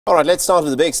All right, let's start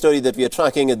with the big story that we are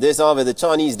tracking at this hour. The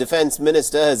Chinese Defense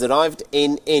Minister has arrived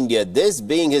in India, this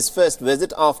being his first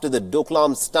visit after the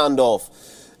Doklam standoff.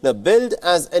 Now, billed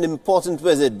as an important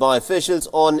visit by officials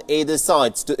on either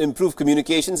sides to improve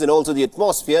communications and also the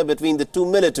atmosphere between the two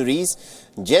militaries,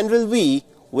 General Wei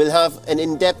will have an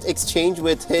in-depth exchange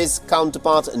with his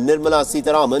counterpart Nirmala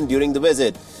Sitharaman during the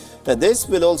visit. Now, this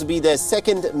will also be their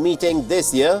second meeting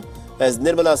this year, as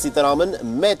Nirmala Sitharaman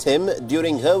met him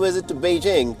during her visit to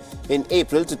Beijing in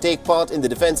April to take part in the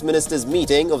Defence Ministers'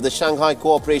 meeting of the Shanghai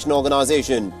Cooperation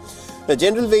Organization. The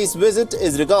General Wei's visit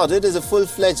is regarded as a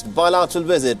full-fledged bilateral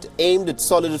visit aimed at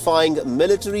solidifying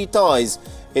military ties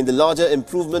in the larger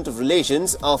improvement of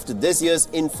relations after this year's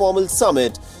informal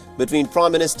summit between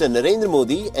Prime Minister Narendra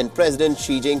Modi and President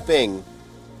Xi Jinping.